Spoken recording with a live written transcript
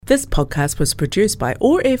This podcast was produced by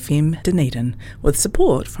OAR FM Dunedin with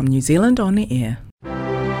support from New Zealand On the Air.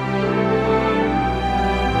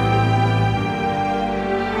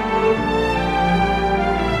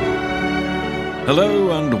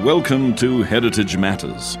 Hello and welcome to Heritage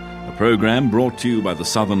Matters, a programme brought to you by the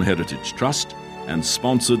Southern Heritage Trust and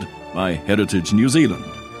sponsored by Heritage New Zealand.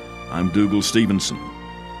 I'm Dougal Stevenson.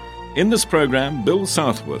 In this programme, Bill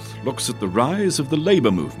Southworth looks at the rise of the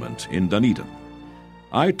labour movement in Dunedin.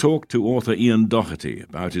 I talked to author Ian Doherty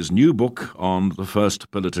about his new book on the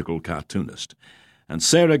first political cartoonist, and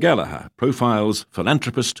Sarah Gallagher profiles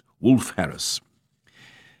philanthropist Wolf Harris.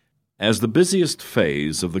 As the busiest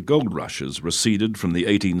phase of the gold rushes receded from the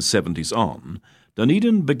 1870s on,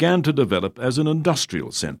 Dunedin began to develop as an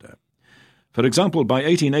industrial centre. For example, by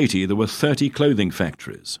 1880 there were 30 clothing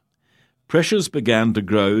factories. Pressures began to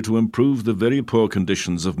grow to improve the very poor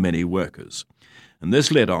conditions of many workers, and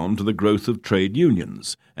this led on to the growth of trade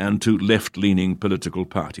unions and to left-leaning political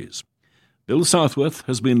parties. Bill Southworth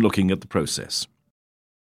has been looking at the process.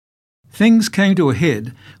 Things came to a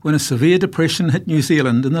head when a severe depression hit New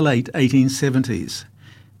Zealand in the late 1870s.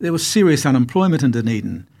 There was serious unemployment in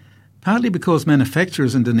Dunedin, partly because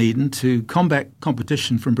manufacturers in Dunedin, to combat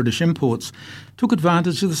competition from British imports, took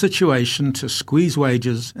advantage of the situation to squeeze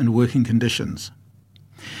wages and working conditions.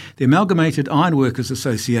 The Amalgamated Ironworkers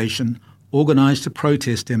Association organised a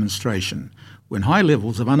protest demonstration when high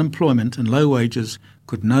levels of unemployment and low wages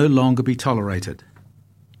could no longer be tolerated.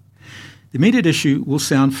 The immediate issue will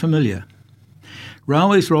sound familiar.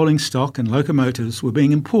 Railways, rolling stock and locomotives were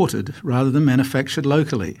being imported rather than manufactured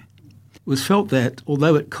locally. It was felt that,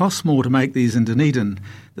 although it cost more to make these in Dunedin,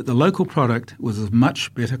 that the local product was of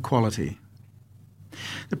much better quality.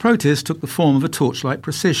 The protest took the form of a torchlight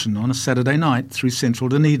procession on a Saturday night through central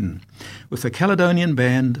Dunedin, with the Caledonian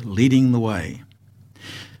Band leading the way.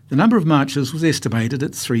 The number of marchers was estimated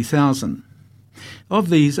at 3,000. Of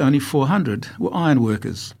these, only 400 were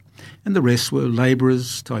ironworkers, and the rest were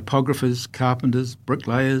labourers, typographers, carpenters,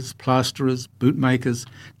 bricklayers, plasterers, bootmakers,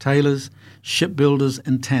 tailors, shipbuilders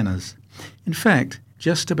and tanners. In fact,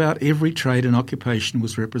 just about every trade and occupation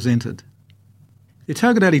was represented. The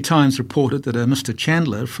Otago Daily Times reported that a Mr.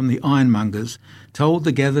 Chandler from the Ironmongers told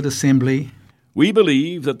the gathered assembly, "We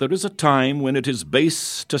believe that there is a time when it is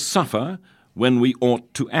base to suffer when we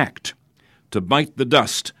ought to act, to bite the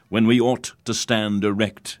dust when we ought to stand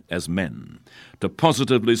erect as men, to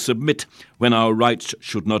positively submit when our rights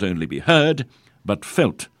should not only be heard, but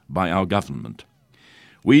felt by our government.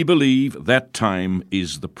 We believe that time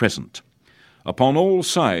is the present. Upon all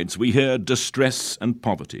sides we hear distress and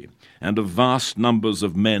poverty, and of vast numbers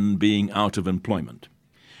of men being out of employment.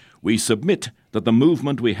 We submit that the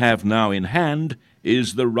movement we have now in hand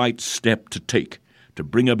is the right step to take to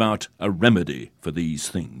bring about a remedy for these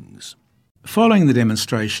things." Following the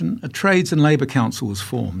demonstration, a Trades and Labour Council was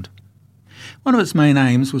formed. One of its main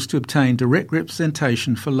aims was to obtain direct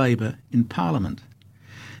representation for Labour in Parliament.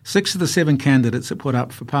 6 of the 7 candidates it put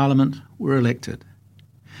up for Parliament were elected,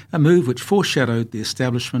 a move which foreshadowed the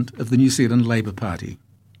establishment of the New Zealand Labour Party.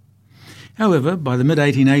 However, by the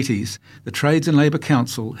mid-1880s, the Trades and Labour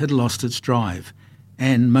Council had lost its drive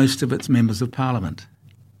and most of its members of Parliament.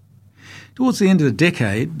 Towards the end of the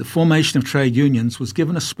decade, the formation of trade unions was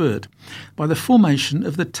given a spurt by the formation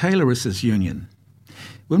of the Tailoresses' Union.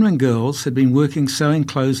 Women and girls had been working sewing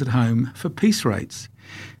clothes at home for piece rates,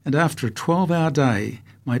 and after a 12-hour day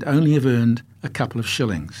might only have earned a couple of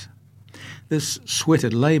shillings. This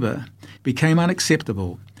sweated labour became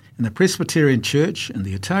unacceptable, and the Presbyterian Church and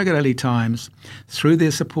the Otago Daily Times threw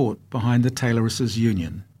their support behind the Tailoresses'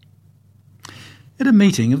 Union. At a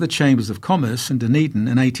meeting of the Chambers of Commerce in Dunedin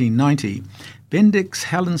in 1890, Bendix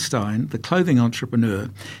Hallenstein, the clothing entrepreneur,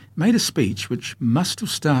 made a speech which must have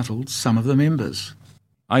startled some of the members.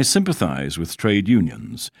 "I sympathise with trade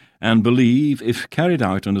unions and believe, if carried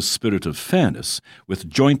out in a spirit of fairness, with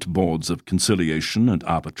joint boards of conciliation and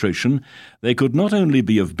arbitration, they could not only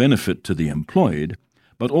be of benefit to the employed,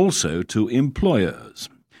 but also to employers.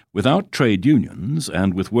 Without trade unions,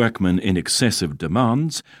 and with workmen in excessive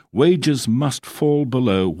demands, wages must fall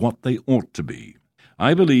below what they ought to be.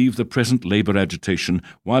 I believe the present labour agitation,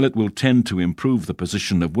 while it will tend to improve the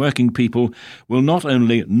position of working people, will not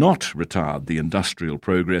only not retard the industrial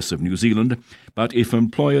progress of New Zealand, but if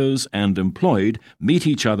employers and employed meet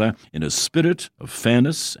each other in a spirit of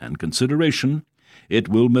fairness and consideration, it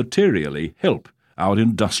will materially help our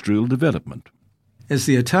industrial development." As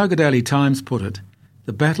the Otago Daily Times put it,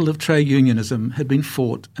 the battle of trade unionism had been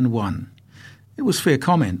fought and won. It was fair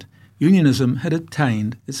comment. Unionism had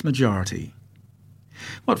obtained its majority.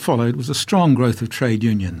 What followed was a strong growth of trade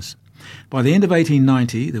unions. By the end of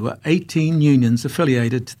 1890, there were 18 unions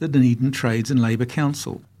affiliated to the Dunedin Trades and Labour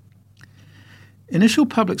Council. Initial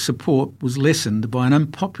public support was lessened by an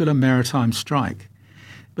unpopular maritime strike,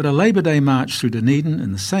 but a Labour Day march through Dunedin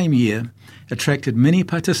in the same year attracted many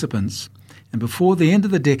participants, and before the end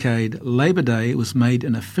of the decade, Labour Day was made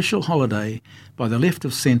an official holiday by the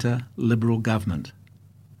left-of-centre Liberal government.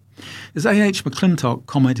 As A.H. McClintock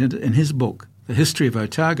commented in his book, The History of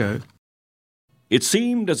Otago, it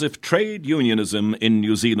seemed as if trade unionism in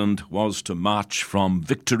New Zealand was to march from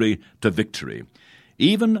victory to victory.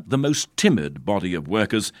 Even the most timid body of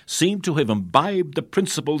workers seemed to have imbibed the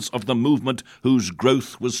principles of the movement whose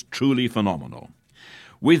growth was truly phenomenal.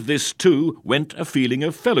 With this, too, went a feeling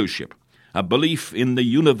of fellowship, a belief in the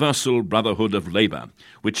universal brotherhood of labour,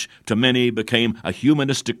 which to many became a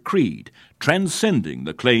humanistic creed, transcending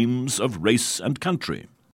the claims of race and country.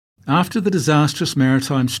 After the disastrous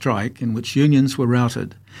maritime strike in which unions were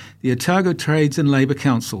routed, the Otago Trades and Labour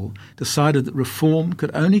Council decided that reform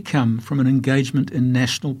could only come from an engagement in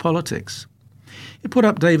national politics. It put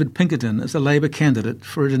up David Pinkerton as a Labour candidate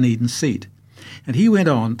for a Dunedin seat, and he went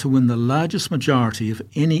on to win the largest majority of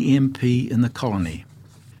any MP in the colony.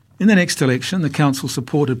 In the next election, the council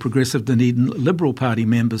supported Progressive Dunedin Liberal Party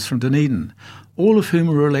members from Dunedin, all of whom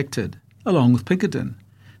were elected, along with Pinkerton,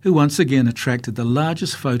 who once again attracted the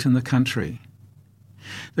largest vote in the country.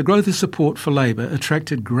 The growth of support for Labour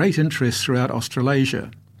attracted great interest throughout Australasia.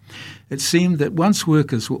 It seemed that once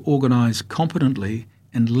workers were organised competently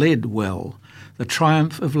and led well, the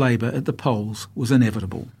triumph of Labour at the polls was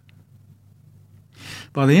inevitable.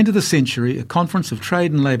 By the end of the century, a conference of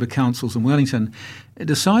trade and labour councils in Wellington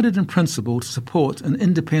decided in principle to support an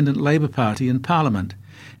independent Labour Party in Parliament,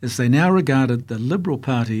 as they now regarded the Liberal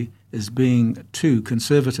Party as being too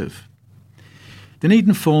conservative.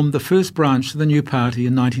 Dunedin formed the first branch of the new party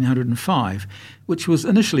in 1905, which was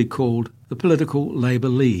initially called the Political Labour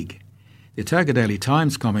League. The Otago Daily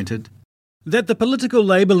Times commented, that the Political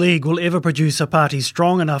Labour League will ever produce a party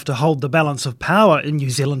strong enough to hold the balance of power in New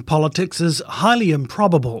Zealand politics is highly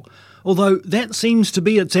improbable, although that seems to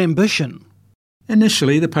be its ambition.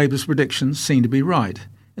 Initially, the paper's predictions seemed to be right,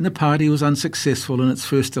 and the party was unsuccessful in its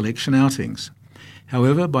first election outings.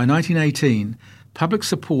 However, by 1918, public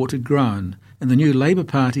support had grown, and the new Labour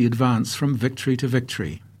Party advanced from victory to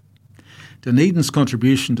victory. Dunedin's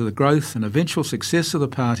contribution to the growth and eventual success of the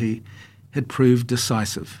party had proved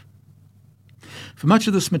decisive. For much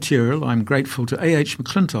of this material, I'm grateful to A.H.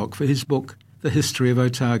 McClintock for his book, The History of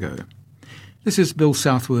Otago. This is Bill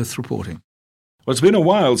Southworth reporting. Well, it's been a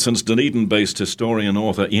while since Dunedin-based historian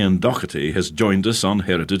author Ian Doherty has joined us on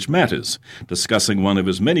Heritage Matters, discussing one of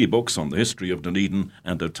his many books on the history of Dunedin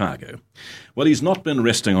and Otago. Well, he's not been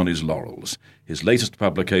resting on his laurels. His latest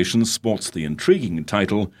publication sports the intriguing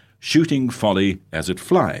title, Shooting Folly as It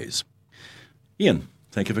Flies. Ian,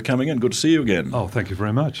 thank you for coming in. Good to see you again. Oh, thank you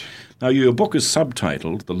very much. Now, your book is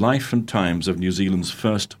subtitled The Life and Times of New Zealand's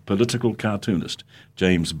First Political Cartoonist,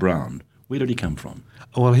 James Brown. Where did he come from?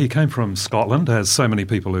 Well, he came from Scotland, as so many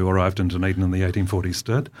people who arrived in Dunedin in the 1840s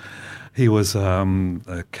did. He was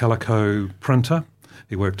a calico printer.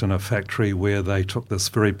 He worked in a factory where they took this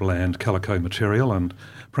very bland calico material and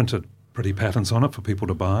printed pretty patterns on it for people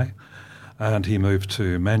to buy. And he moved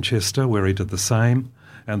to Manchester, where he did the same.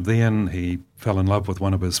 And then he fell in love with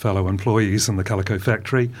one of his fellow employees in the calico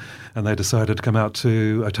factory, and they decided to come out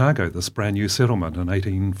to Otago, this brand new settlement, in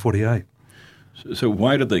 1848. So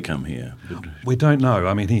why did they come here? We don't know.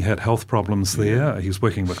 I mean, he had health problems there. He was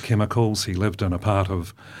working with chemicals. He lived in a part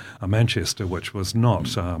of Manchester which was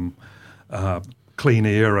not clean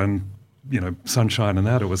air and sunshine and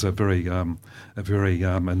that. It was a very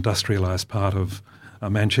industrialised part of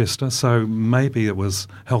Manchester. So maybe it was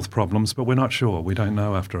health problems, but we're not sure. We don't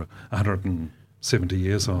know after 170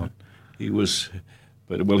 years on. He was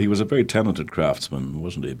a very talented craftsman,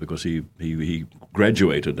 wasn't he? Because he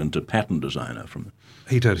graduated into pattern designer from.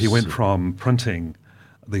 He did. He went from printing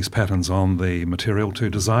these patterns on the material to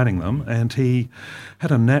designing them, and he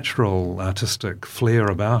had a natural artistic flair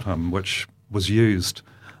about him, which was used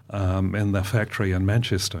in the factory in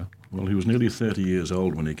Manchester. Well, he was nearly 30 years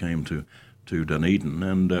old when he came to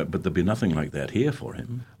Dunedin, but there'd be nothing like that here for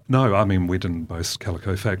him. No, I mean, we didn't boast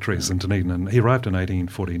calico factories in Dunedin, and he arrived in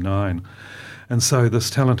 1849. And so this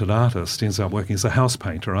talented artist ends up working as a house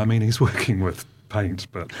painter. I mean, he's working with paint,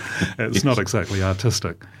 but it's not exactly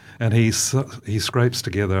artistic. And he scrapes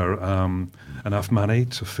together enough money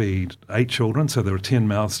to feed 8 children, so there are 10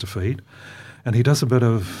 mouths to feed. And he does a bit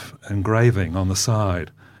of engraving on the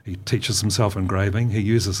side. He teaches himself engraving. He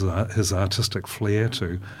uses his artistic flair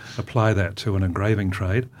to apply that to an engraving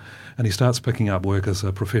trade. And he starts picking up work as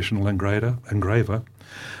a professional engraver.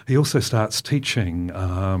 He also starts teaching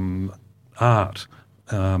art,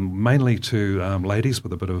 mainly to ladies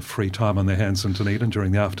with a bit of free time on their hands in Dunedin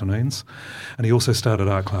during the afternoons. And he also started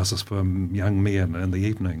art classes for young men in the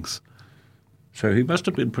evenings. So he must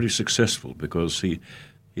have been pretty successful, because he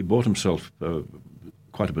bought himself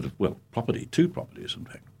quite a bit of, property, 2 properties in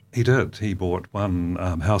fact. He did. He bought one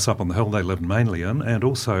house up on the hill they lived mainly in, and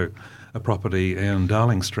also a property in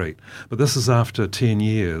Darling Street. But this is after 10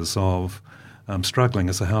 years of struggling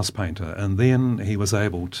as a house painter, and then he was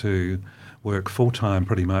able to work full-time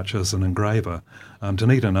pretty much as an engraver.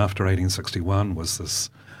 Dunedin, after 1861, was this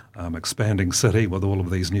expanding city with all of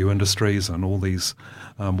these new industries and all these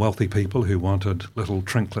wealthy people who wanted little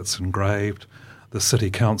trinkets engraved. The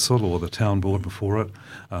city council, or the town board before it,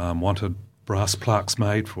 wanted brass plaques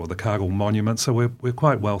made for the Cargill monument, so we're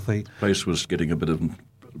quite wealthy. The place was getting a bit of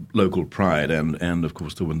local pride, and of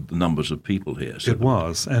course there were the numbers of people here. So. It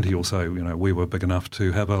was, and he also, we were big enough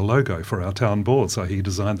to have a logo for our town board, so he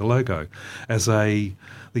designed the logo as the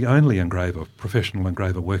only professional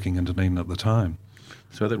engraver working in Dunedin at the time.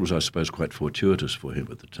 So that was, I suppose, quite fortuitous for him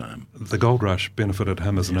at the time. The gold rush benefited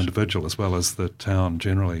him as an individual as well as the town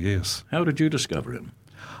generally, yes. How did you discover him?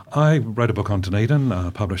 I wrote a book on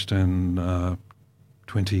Dunedin, published in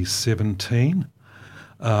 2017,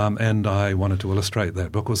 and I wanted to illustrate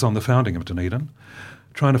that book. It was on the founding of Dunedin.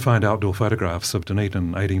 Trying to find outdoor photographs of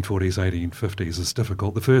Dunedin 1840s, 1850s is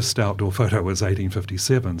difficult. The first outdoor photo was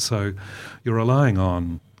 1857, so you're relying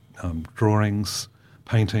on drawings,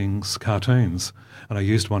 paintings, cartoons, and I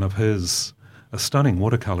used one of his, a stunning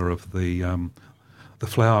watercolour of the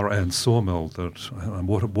flour and sawmill that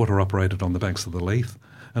water operated on the banks of the Leith,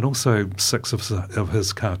 and also 6 of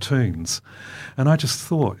his cartoons. And I just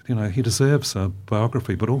thought, he deserves a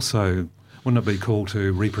biography, but also wouldn't it be cool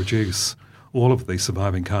to reproduce all of the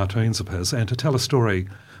surviving cartoons of his and to tell a story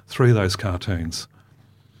through those cartoons?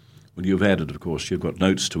 Well, you've added, of course, you've got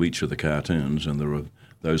notes to each of the cartoons, and there are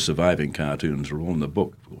those surviving cartoons are all in the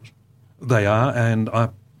book, of course. They are, and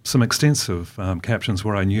some extensive captions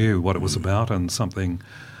where I knew what it was about and something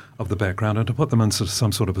of the background, and to put them into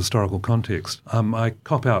some sort of historical context. I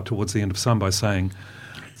cop out towards the end of some by saying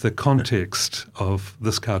the context of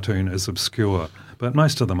this cartoon is obscure, but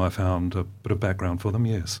most of them I found a bit of background for them,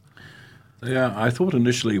 yes. Yeah, I thought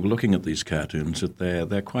initially, looking at these cartoons, that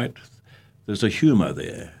they're quite, there's a humour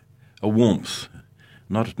there, a warmth,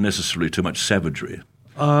 not necessarily too much savagery.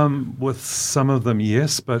 With some of them,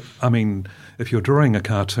 yes, but I mean, if you're drawing a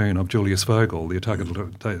cartoon of Julius Vogel, the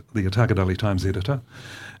Otago Daily Times editor,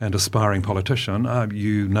 and aspiring politician,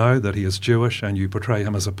 you know that he is Jewish and you portray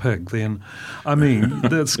him as a pig, then, I mean,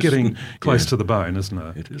 that's getting close to the bone, isn't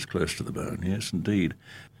it? It is close to the bone, yes, indeed.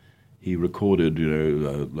 He recorded,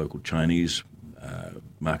 local Chinese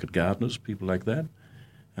market gardeners, people like that.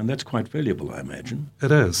 And that's quite valuable, I imagine. It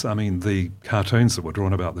is. I mean, the cartoons that were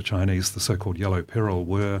drawn about the Chinese, the so-called Yellow Peril,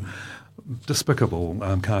 were despicable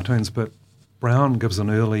cartoons, but Brown gives an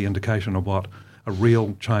early indication of what a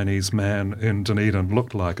real Chinese man in Dunedin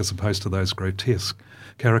looked like, as opposed to those grotesque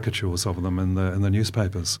caricatures of them in the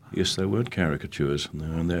newspapers. Yes, they weren't caricatures,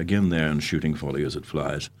 and they're again there in shooting folly as it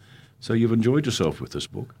flies. So you've enjoyed yourself with this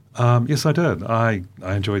book? Yes, I did. I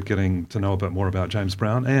enjoyed getting to know a bit more about James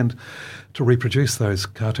Brown and to reproduce those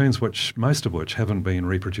cartoons, most of which haven't been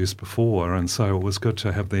reproduced before, and so it was good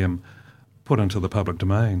to have them put into the public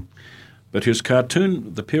domain. But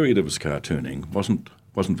the period of his cartooning wasn't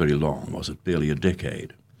very long, was it? Barely a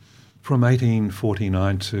decade. From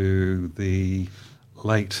 1849 to the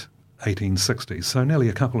late 1860s, so nearly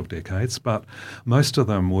a couple of decades, but most of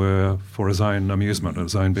them were for his own amusement and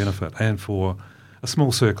his own benefit and for a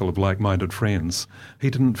small circle of like-minded friends. He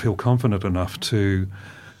didn't feel confident enough to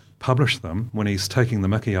publish them when he's taking the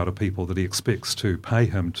mickey out of people that he expects to pay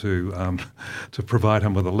him to provide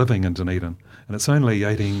him with a living in Dunedin. And it's only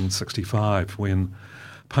 1865, when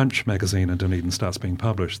Punch magazine in Dunedin starts being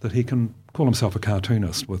published, that he can call himself a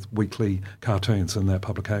cartoonist with weekly cartoons in that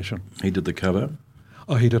publication. He did the cover?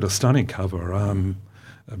 Oh, he did a stunning cover.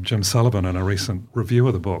 Jim Sullivan, in a recent review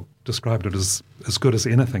of the book, described it as good as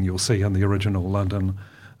anything you'll see in the original London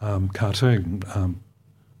cartoon,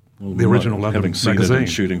 the original London having seen magazine. It in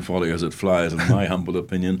Shooting Folly as it flies, in my humble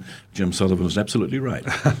opinion, Jim Sullivan was absolutely right.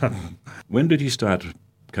 When did he start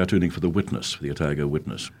cartooning for the Witness, for the Otago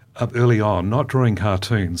Witness? Early on, not drawing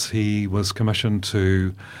cartoons. He was commissioned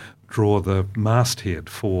to draw the masthead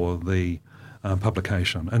for the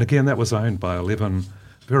publication. And again, that was owned by 11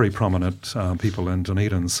 very prominent people in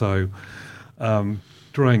Dunedin. So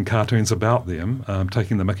drawing cartoons about them,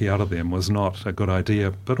 taking the mickey out of them, was not a good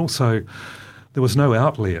idea. But also there was no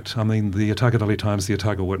outlet. I mean, the Otago Daily Times, the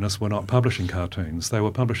Otago Witness were not publishing cartoons. They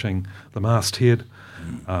were publishing the masthead.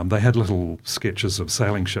 They had little sketches of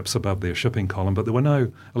sailing ships above their shipping column, but there were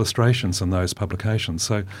no illustrations in those publications.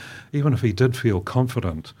 So even if he did feel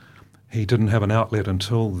confident, he didn't have an outlet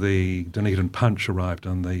until the Dunedin Punch arrived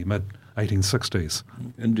in the mid-1860s.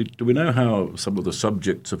 And do we know how some of the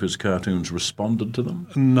subjects of his cartoons responded to them?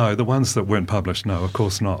 No, the ones that weren't published, no, of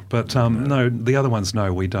course not. But no, the other ones,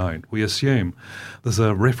 no, we don't. We assume there's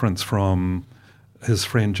a reference from his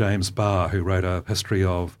friend James Barr, who wrote a history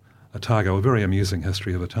of Otago, a very amusing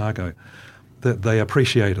history of Otago, that they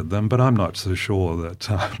appreciated them, but I'm not so sure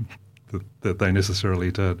that, that they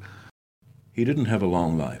necessarily did. He didn't have a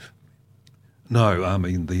long life. No, I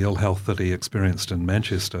mean, the ill health that he experienced in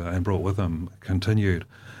Manchester and brought with him continued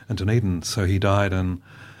in Dunedin. So he died in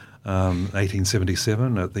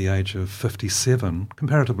 1877 at the age of 57,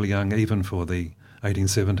 comparatively young even for the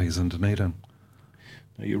 1870s in Dunedin.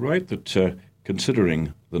 Now, you're right that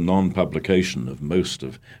considering the non-publication of most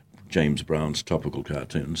of James Brown's topical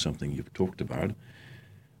cartoons, something you've talked about,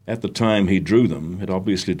 at the time he drew them, it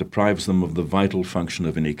obviously deprives them of the vital function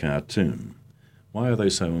of any cartoon. Why are they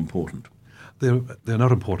so important? They're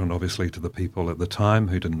not important, obviously, to the people at the time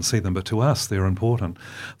who didn't see them, but to us they're important.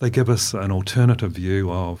 They give us an alternative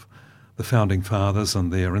view of the Founding Fathers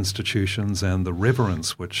and their institutions and the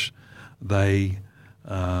reverence which they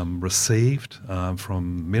received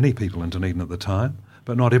from many people in Dunedin at the time,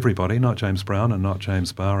 but not everybody, not James Brown and not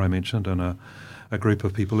James Barr, I mentioned, and a group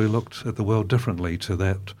of people who looked at the world differently to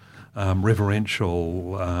that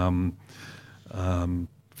reverential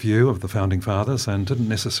view of the Founding Fathers and didn't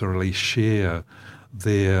necessarily share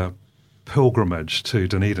their pilgrimage to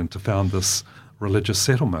Dunedin to found this religious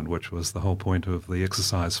settlement, which was the whole point of the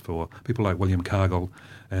exercise for people like William Cargill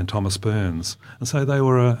and Thomas Burns. And so they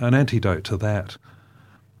were an antidote to that.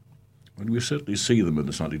 Well, we certainly see them in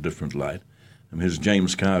a slightly different light. I mean, his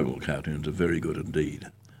James Cargill cartoons are very good indeed.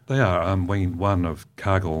 They are. One of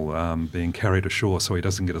Cargill being carried ashore so he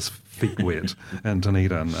doesn't get his feet wet in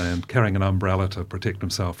Dunedin and carrying an umbrella to protect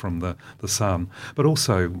himself from the sun, but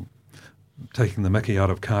also taking the mickey out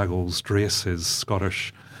of Cargill's dress, his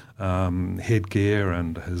Scottish headgear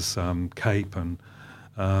and his cape. And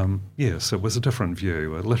yes, it was a different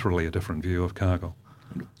view, literally a different view of Cargill.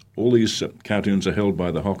 All these cartoons are held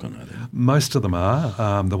by the Hocken, are they? Most of them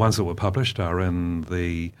are. The ones that were published are in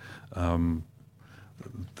the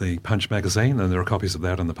Punch magazine, and there are copies of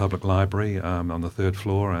that in the public library on the third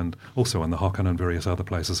floor and also in the Hocken and various other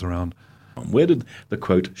places around. Where did the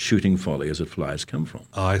quote, "shooting folly as it flies," come from?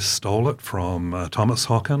 I stole it from Thomas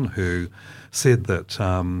Hocken, who said that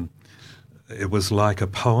it was like a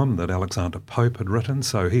poem that Alexander Pope had written,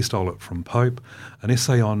 so he stole it from Pope, an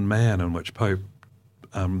essay on man in which Pope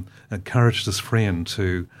encouraged his friend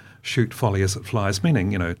to shoot folly as it flies,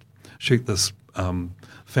 meaning, shoot this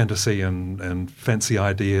fantasy and fancy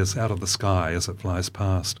ideas out of the sky as it flies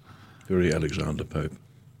past. Very Alexander Pope.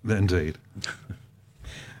 Indeed.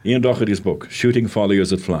 Ian Doherty's book, Shooting Folly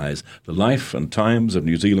as It Flies, The Life and Times of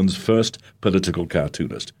New Zealand's First Political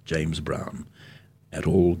Cartoonist, James Brown, at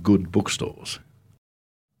all good bookstores.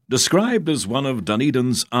 Described as one of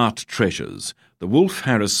Dunedin's art treasures, the Wolfe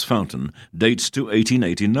Harris Fountain dates to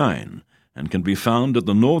 1889 and can be found at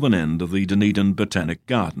the northern end of the Dunedin Botanic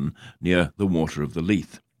Garden near the Water of the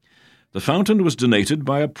Leith. The fountain was donated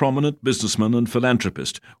by a prominent businessman and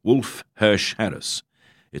philanthropist, Wolfe Hirsch Harris.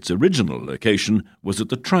 Its original location was at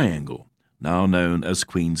the Triangle, now known as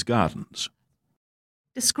Queen's Gardens.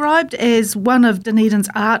 Described as one of Dunedin's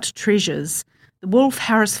art treasures, the Wolfe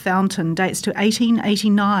Harris Fountain dates to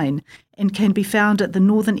 1889 and can be found at the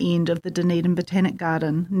northern end of the Dunedin Botanic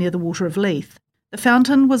Garden near the Water of Leith. The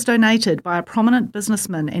fountain was donated by a prominent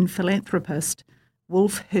businessman and philanthropist,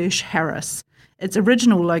 Wolfe Hirsch Harris. Its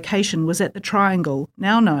original location was at the Triangle,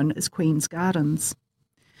 now known as Queen's Gardens.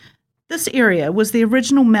 This area was the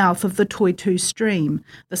original mouth of the Toitū stream,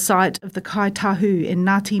 the site of the Kai Tahu and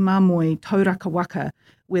Ngāti Māmoe Tauraka Waka,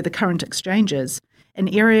 where the current exchange is, an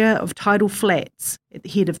area of tidal flats at the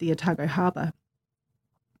head of the Otago Harbour.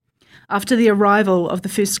 After the arrival of the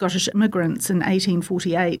first Scottish immigrants in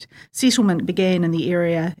 1848, settlement began in the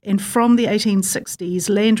area, and from the 1860s,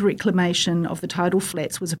 land reclamation of the tidal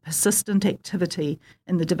flats was a persistent activity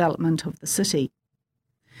in the development of the city.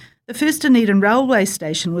 The first Dunedin railway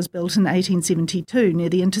station was built in 1872 near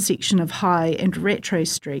the intersection of High and Rattray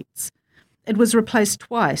Streets. It was replaced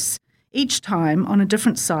twice, each time on a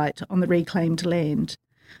different site on the reclaimed land.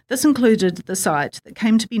 This included the site that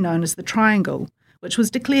came to be known as the Triangle, which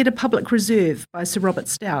was declared a public reserve by Sir Robert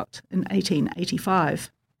Stout in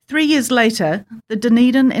 1885. 3 years later, the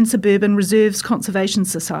Dunedin and Suburban Reserves Conservation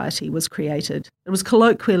Society was created. It was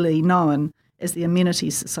colloquially known as the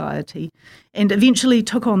Amenities Society, and eventually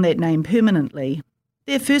took on that name permanently.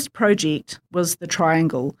 Their first project was the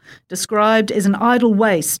Triangle, described as an idle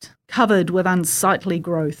waste covered with unsightly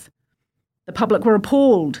growth. The public were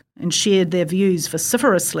appalled and shared their views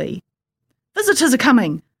vociferously. Visitors are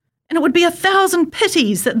coming, and it would be 1,000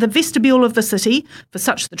 pities that the vestibule of the city, for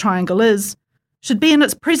such the Triangle is, should be in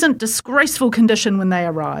its present disgraceful condition when they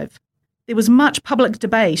arrive. There was much public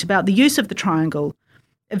debate about the use of the Triangle.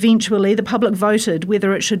 Eventually, the public voted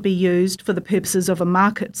whether it should be used for the purposes of a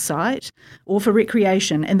market site or for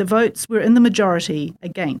recreation, and the votes were in the majority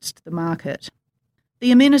against the market.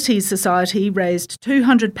 The Amenities Society raised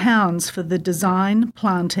 £200 for the design,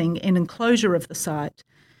 planting and enclosure of the site,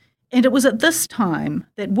 and it was at this time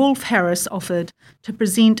that Wolfe Harris offered to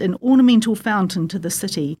present an ornamental fountain to the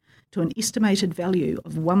city to an estimated value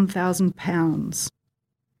of £1,000.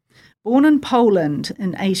 Born in Poland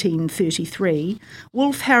in 1833,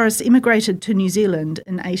 Wolfe Harris emigrated to New Zealand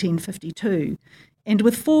in 1852, and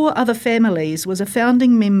with 4 other families was a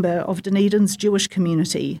founding member of Dunedin's Jewish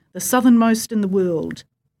community, the southernmost in the world.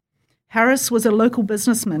 Harris was a local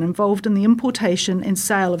businessman involved in the importation and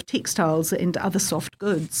sale of textiles and other soft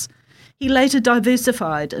goods. He later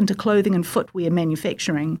diversified into clothing and footwear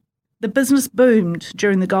manufacturing. The business boomed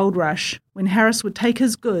during the gold rush, when Harris would take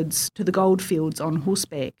his goods to the goldfields on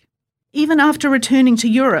horseback. Even after returning to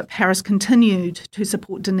Europe, Harris continued to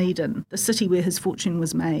support Dunedin, the city where his fortune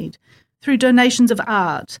was made, through donations of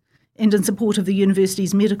art and in support of the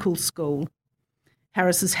university's medical school.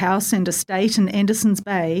 Harris's house and estate in Andersons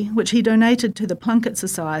Bay, which he donated to the Plunkett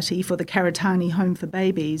Society for the Karitani Home for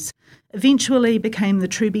Babies, eventually became the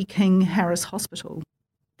Truby King Harris Hospital.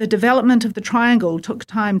 The development of the Triangle took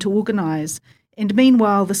time to organise, and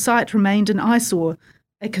meanwhile the site remained an eyesore,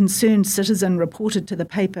 a concerned citizen reported to the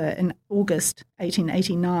paper in August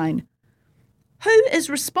 1889. Who is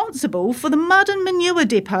responsible for the mud and manure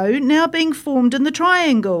depot now being formed in the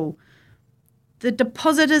Triangle? The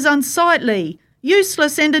deposit is unsightly,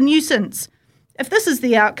 useless and a nuisance. If this is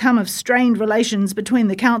the outcome of strained relations between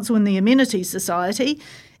the Council and the Amenities Society,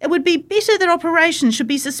 it would be better that operations should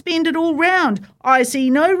be suspended all round. I see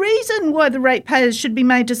no reason why the ratepayers should be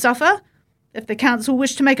made to suffer. If the Council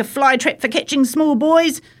wish to make a flytrap for catching small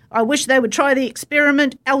boys, I wish they would try the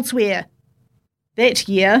experiment elsewhere. That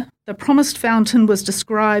year, the promised fountain was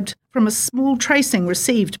described from a small tracing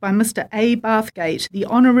received by Mr. A. Bathgate, the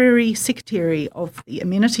Honorary Secretary of the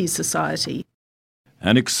Amenities Society.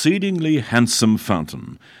 An exceedingly handsome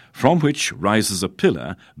fountain, from which rises a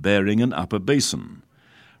pillar bearing an upper basin.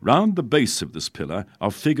 Round the base of this pillar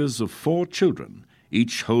are figures of 4 children,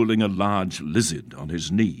 each holding a large lizard on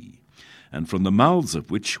his knee, and from the mouths of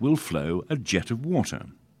which will flow a jet of water.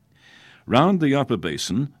 Round the upper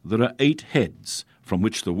basin there are 8 heads, from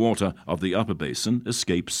which the water of the upper basin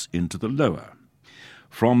escapes into the lower.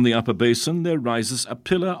 From the upper basin there rises a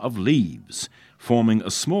pillar of leaves, forming a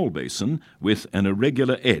small basin with an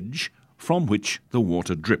irregular edge from which the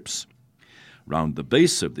water drips. Round the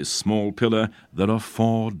base of this small pillar there are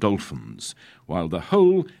 4 dolphins, while the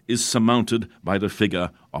whole is surmounted by the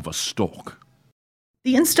figure of a stork.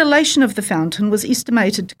 The installation of the fountain was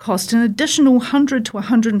estimated to cost an additional £100 to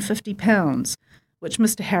 £150, which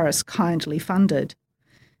Mr. Harris kindly funded.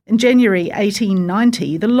 In January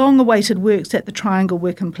 1890, the long-awaited works at the Triangle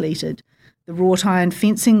were completed. The wrought iron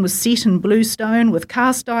fencing was set in bluestone with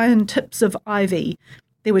cast iron tips of ivy.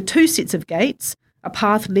 There were 2 sets of gates, a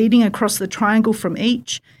path leading across the Triangle from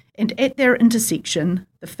each, and at their intersection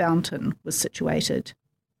the fountain was situated.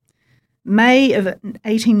 May of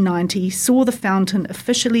 1890 saw the fountain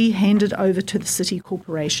officially handed over to the City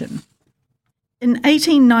Corporation. In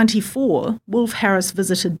 1894, Wolfe Harris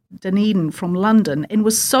visited Dunedin from London and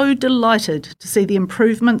was so delighted to see the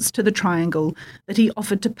improvements to the Triangle that he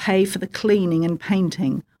offered to pay for the cleaning and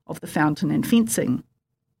painting of the fountain and fencing.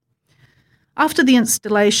 After the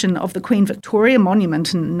installation of the Queen Victoria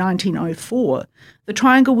Monument in 1904, the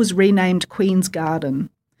Triangle was renamed Queen's Garden.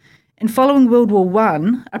 And following World War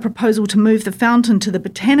I, a proposal to move the fountain to the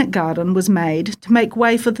Botanic Garden was made to make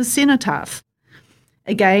way for the cenotaph.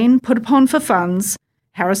 Again, put upon for funds,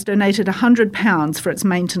 Harris donated £100 for its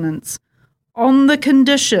maintenance, on the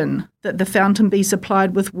condition that the fountain be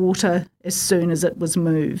supplied with water as soon as it was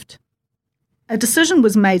moved. A decision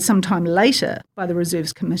was made sometime later by the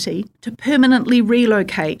Reserves Committee to permanently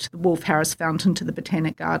relocate the Wolfe Harris Fountain to the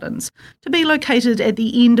Botanic Gardens, to be located at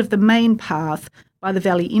the end of the main path by the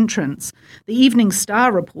valley entrance. The Evening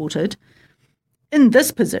Star reported, "In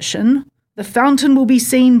this position, the fountain will be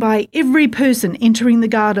seen by every person entering the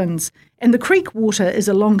gardens, and the creek water is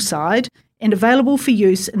alongside and available for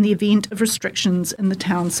use in the event of restrictions in the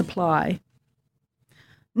town supply.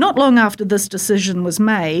 Not long after this decision was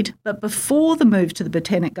made, but before the move to the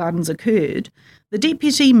Botanic Gardens occurred, the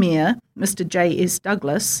Deputy Mayor, Mr J.S.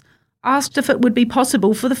 Douglas, asked if it would be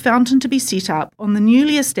possible for the fountain to be set up on the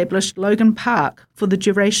newly established Logan Park for the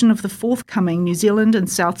duration of the forthcoming New Zealand and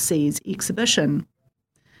South Seas exhibition.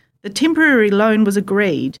 The temporary loan was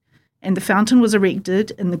agreed, and the fountain was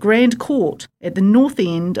erected in the Grand Court at the north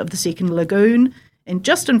end of the second lagoon and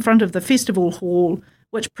just in front of the festival hall,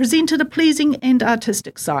 which presented a pleasing and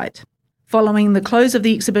artistic sight. Following the close of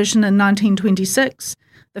the exhibition in 1926,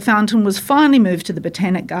 the fountain was finally moved to the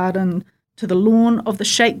Botanic Garden to the lawn of the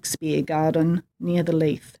Shakespeare Garden near the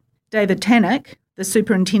Leith. David Tannock, the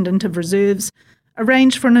Superintendent of Reserves,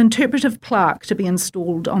 arranged for an interpretive plaque to be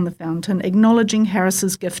installed on the fountain acknowledging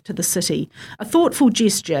Harris's gift to the city, a thoughtful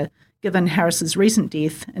gesture given Harris's recent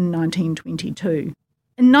death in 1922.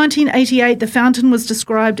 In 1988, the fountain was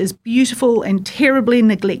described as beautiful and terribly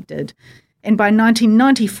neglected, and by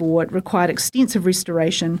 1994 it required extensive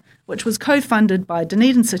restoration, which was co-funded by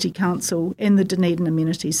Dunedin City Council and the Dunedin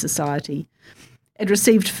Amenity Society. It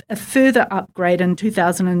received a further upgrade in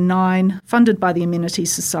 2009, funded by the Amenity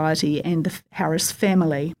Society and the Harris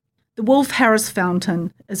family. The Wolfe Harris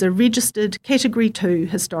Fountain is a registered Category 2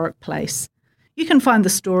 historic place. You can find the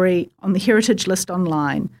story on the Heritage List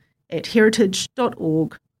online at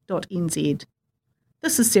heritage.org.nz.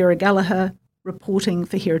 This is Sarah Gallagher, reporting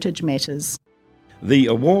for Heritage Matters. The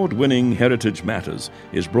award-winning Heritage Matters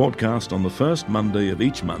is broadcast on the first Monday of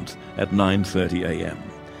each month at 9:30am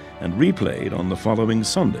and replayed on the following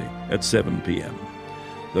Sunday at 7pm.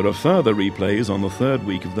 There are further replays on the third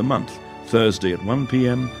week of the month, Thursday at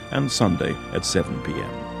 1pm and Sunday at 7pm.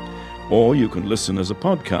 Or you can listen as a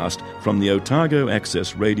podcast from the Otago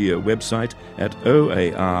Access Radio website at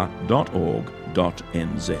oar.org.nz.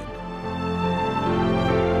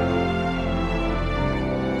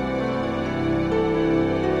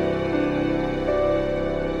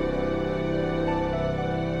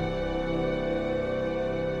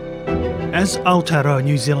 As Aotearoa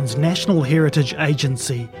New Zealand's national heritage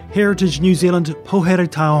agency, Heritage New Zealand Pohere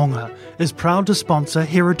Taonga is proud to sponsor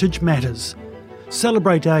Heritage Matters.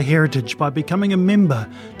 Celebrate our heritage by becoming a member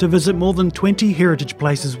to visit more than 20 heritage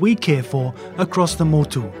places we care for across the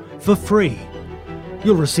motu for free.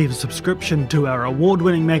 You'll receive a subscription to our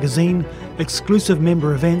award-winning magazine, exclusive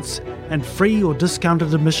member events, and free or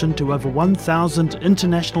discounted admission to over 1,000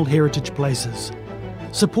 international heritage places.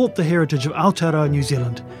 Support the heritage of Aotearoa New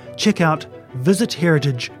Zealand. Check out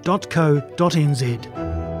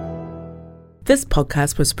visitheritage.co.nz. This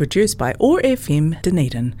podcast was produced by OAR FM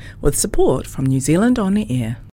Dunedin with support from New Zealand On the Air.